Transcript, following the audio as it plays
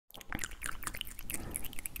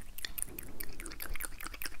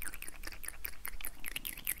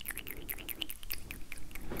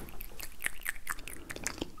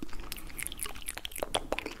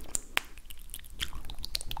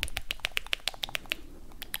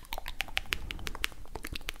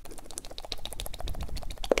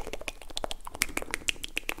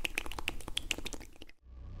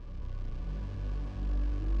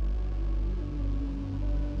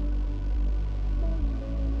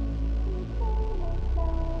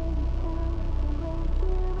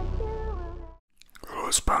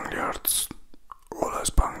Spangliards. Hola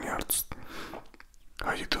Spangliards.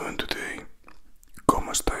 How you doing today?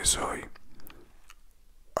 ¿Cómo estáis hoy?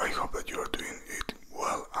 I hope that you are doing it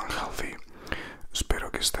well and healthy.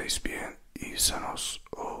 Espero que estéis bien y sanos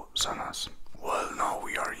o sanas. Well, now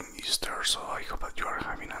we are in Easter, so I hope that you are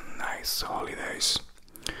having a nice holidays.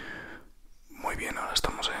 Muy bien, ahora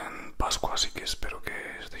estamos en Pascua, así que espero que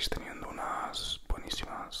estéis teniendo unas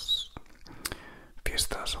buenísimas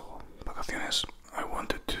fiestas o vacaciones. I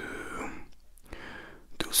wanted to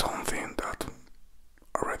do something that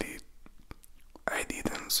already I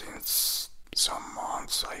didn't since some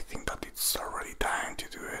months. I think that it's already time to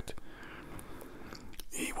do it.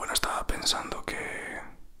 Y bueno, estaba pensando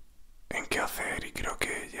en qué hacer y creo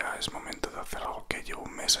que ya es momento de hacer algo que llevo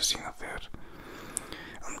meses sin hacer.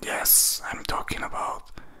 And yes, I'm talking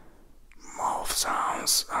about mouth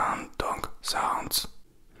sounds and tongue sounds.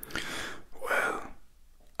 Well,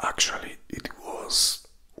 actually it was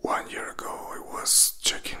 1 year ago. I was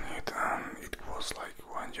checking it and it was like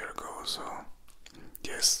 1 year ago, so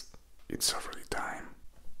yes, it's already time.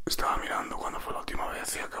 Estaba mirando cuándo fue la última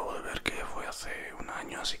vez y acabo de ver que fue hace un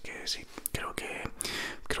año, así que sí, creo que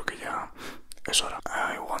ya es hora.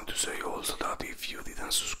 I want to say also that if you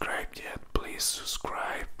didn't subscribe yet, please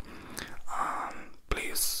subscribe, and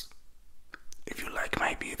please, if you like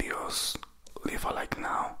my videos, leave a like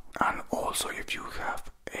now. And also, if you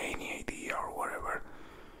have any idea or whatever,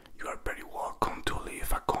 you are very welcome to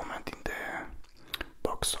leave a comment in the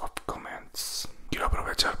box of comments. Quiero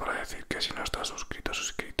aprovechar para decir que si no estás suscrito o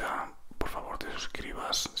suscrita, por favor te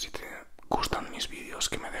suscribas. Si te gustan mis vídeos,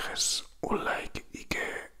 que me dejes un like y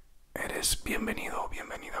que eres bienvenido o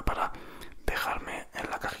bienvenida para dejarme en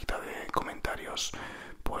la cajita de comentarios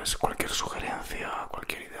pues cualquier sugerencia,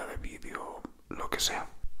 cualquier idea de vídeo, lo que sea.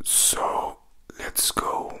 So, let's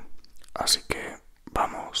go. Así que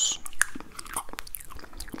vamos.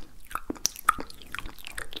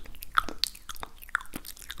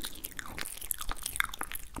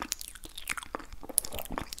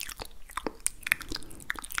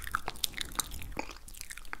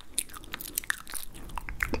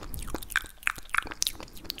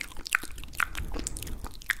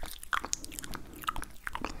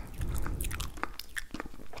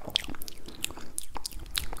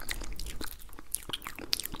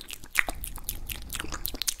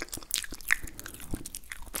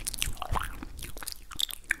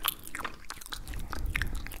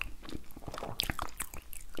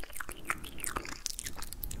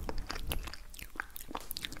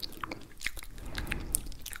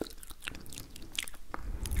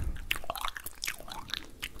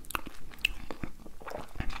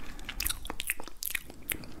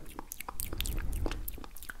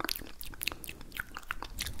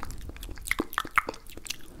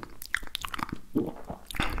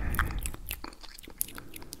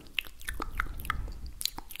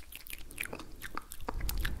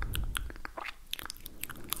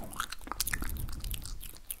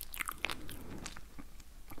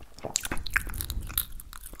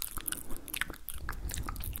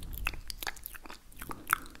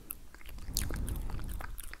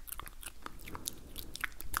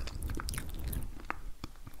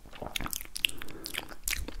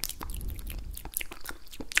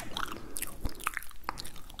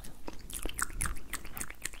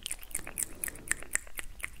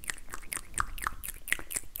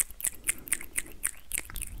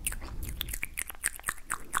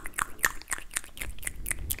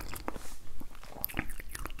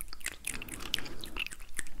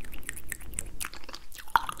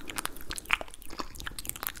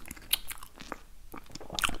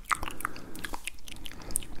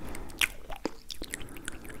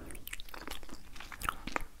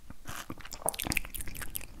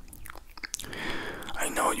 I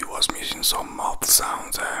know you was missing some mouth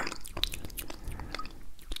sounds,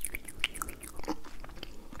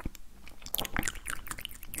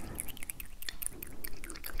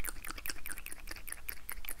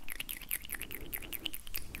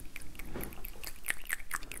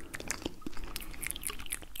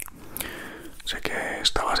 Sé que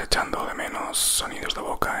estabas echando de menos sonidos de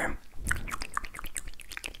boca,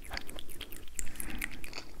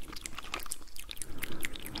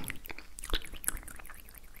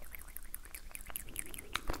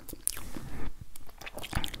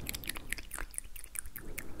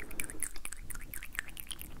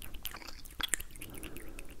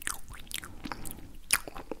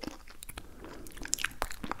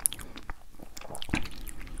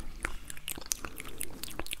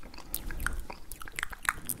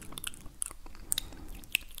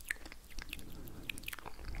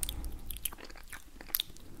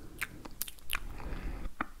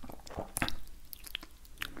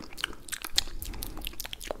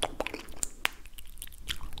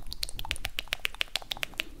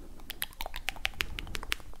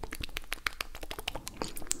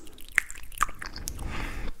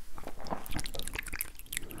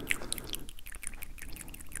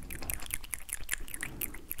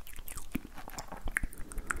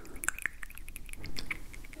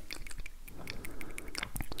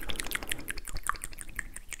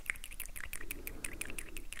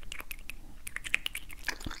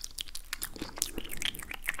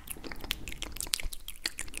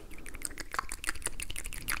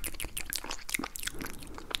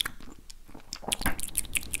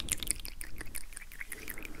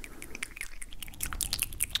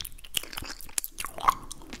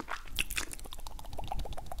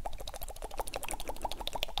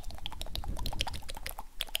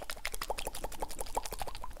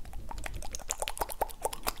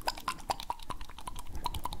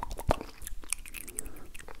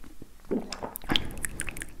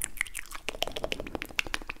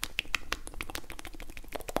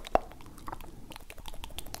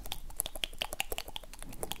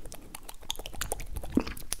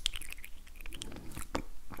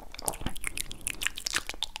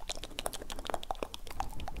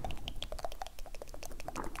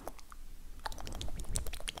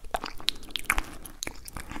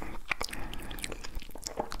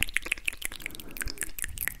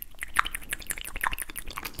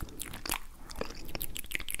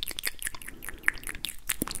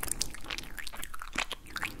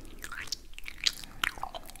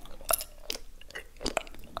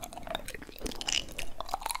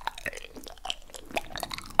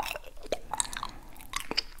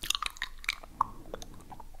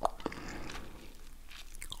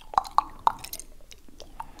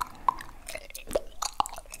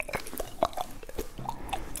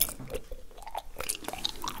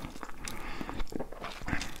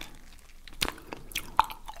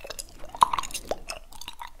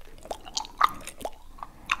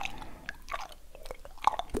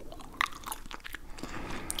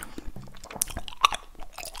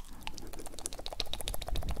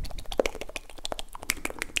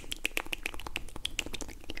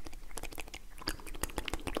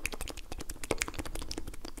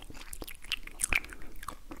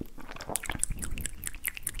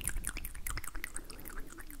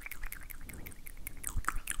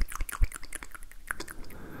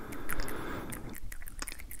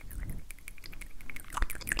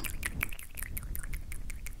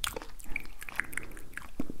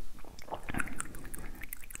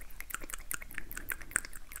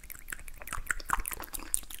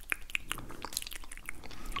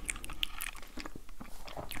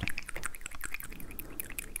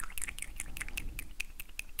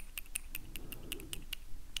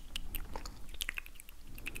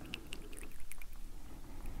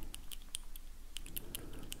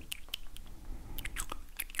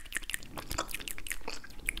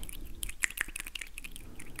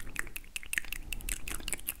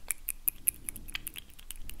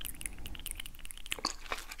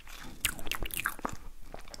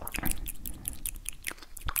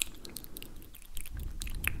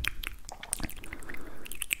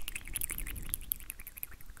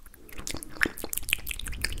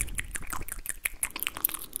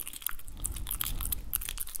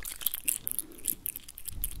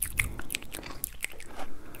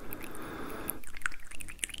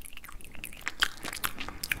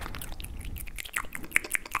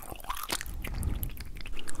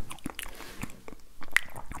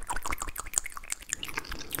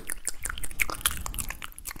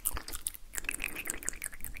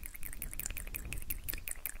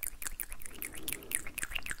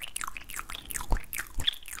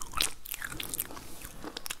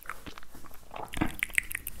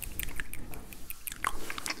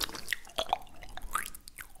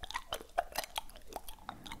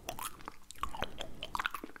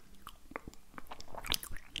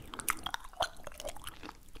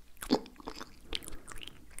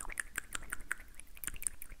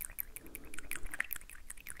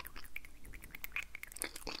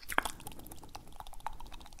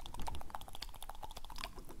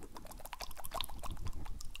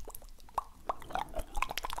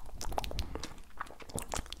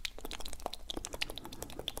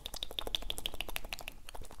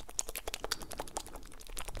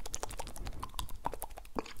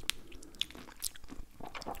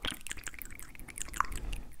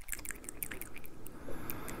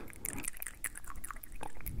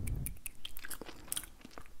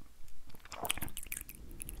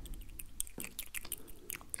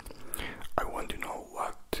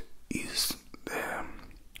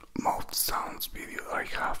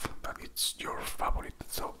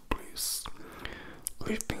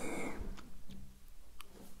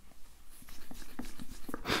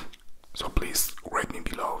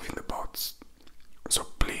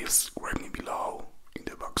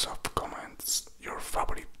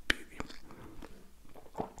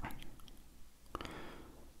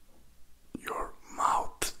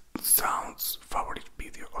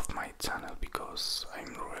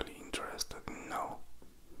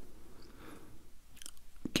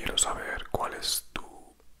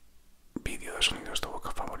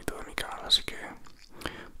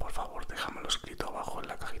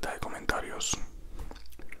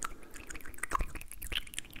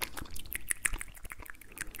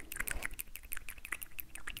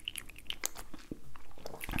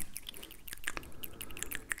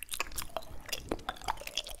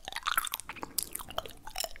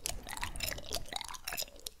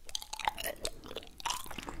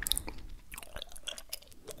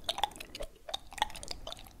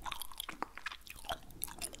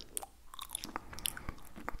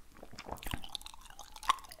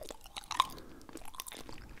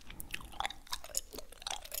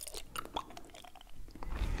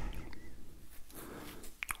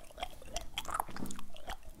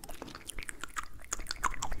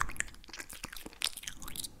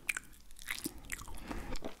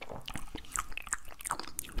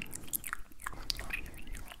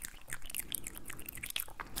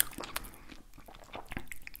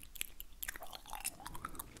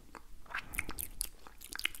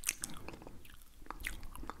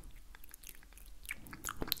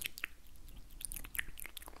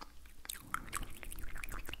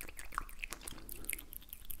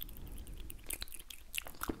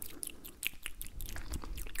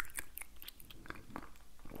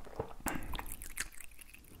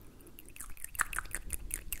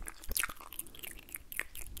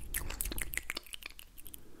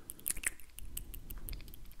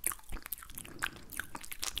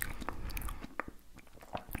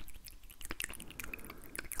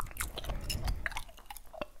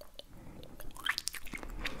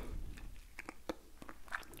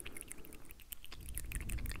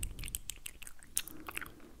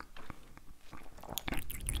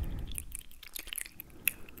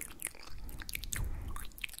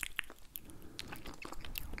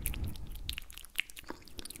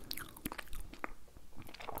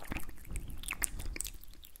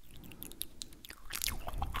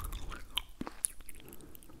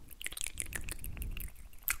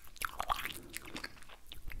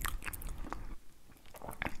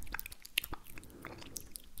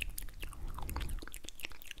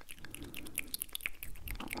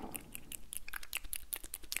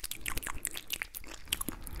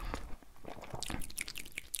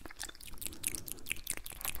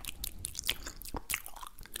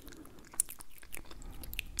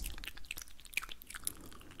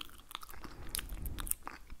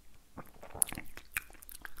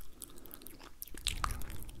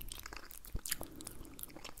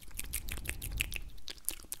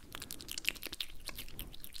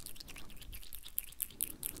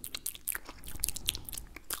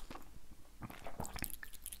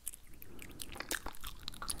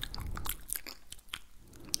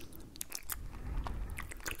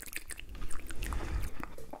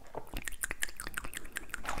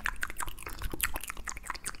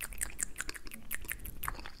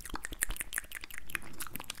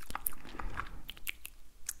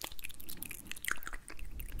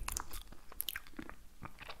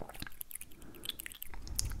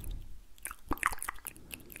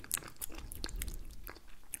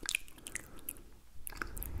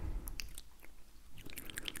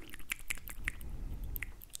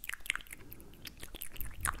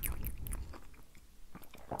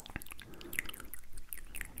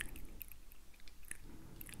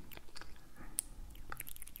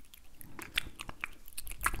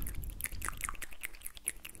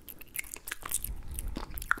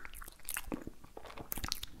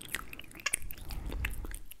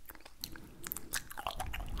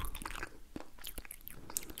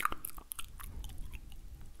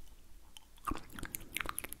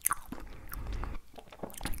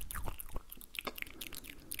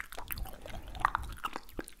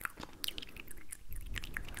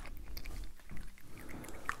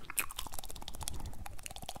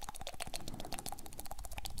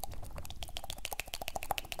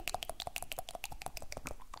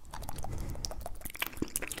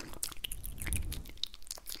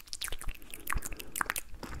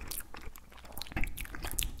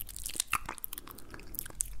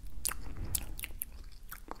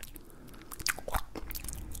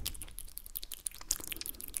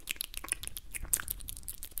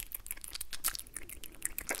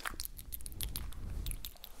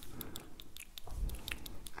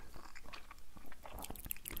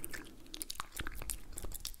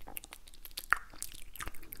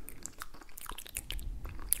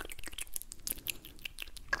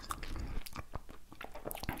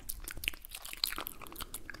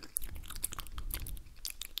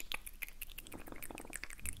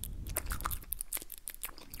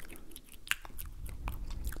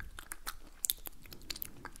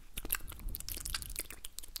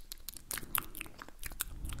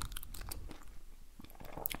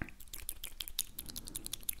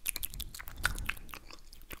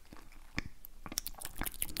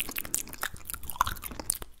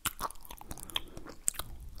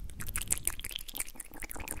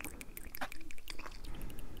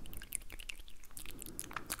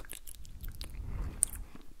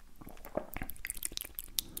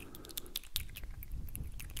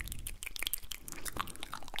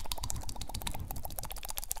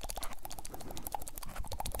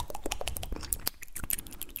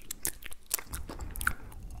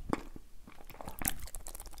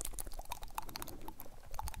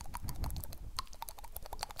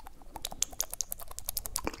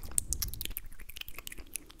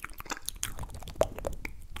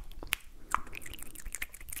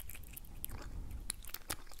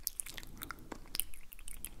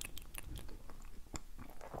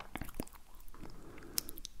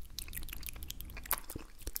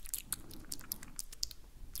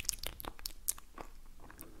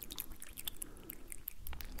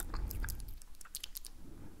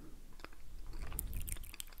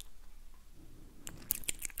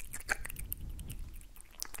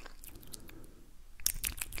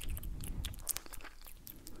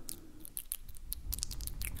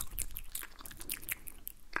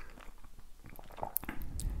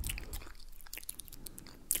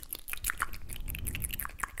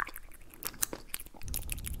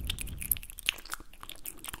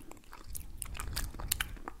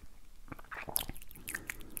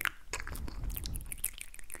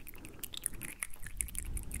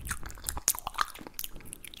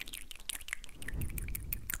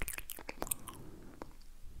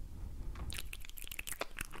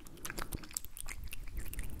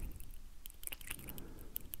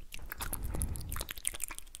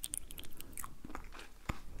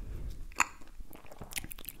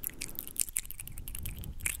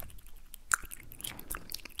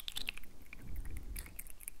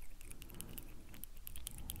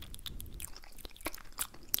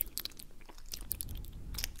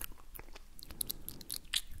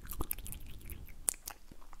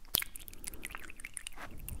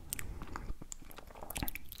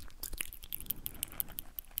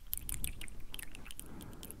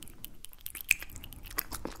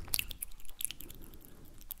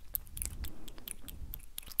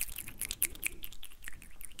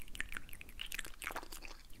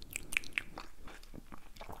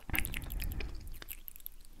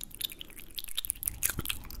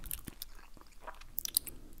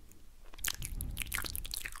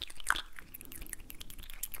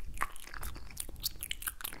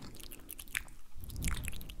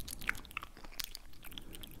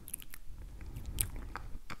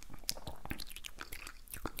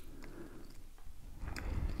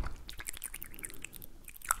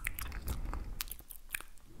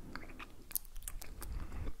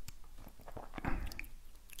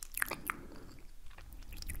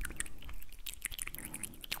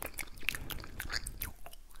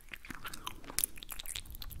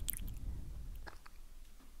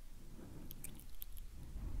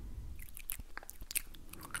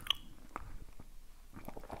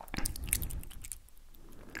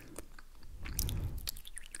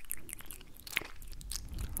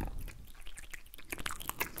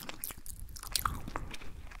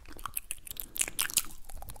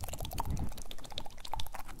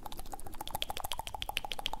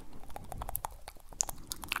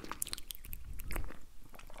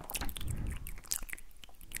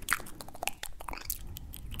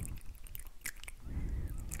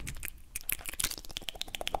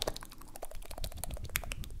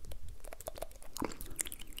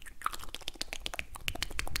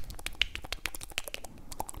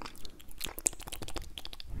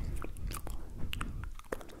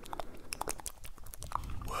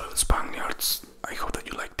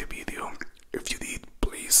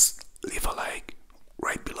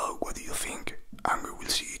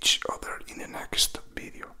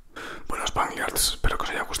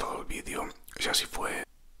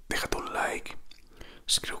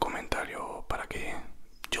 escribe un comentario para que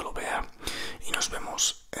yo lo vea y nos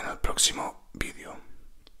vemos en el próximo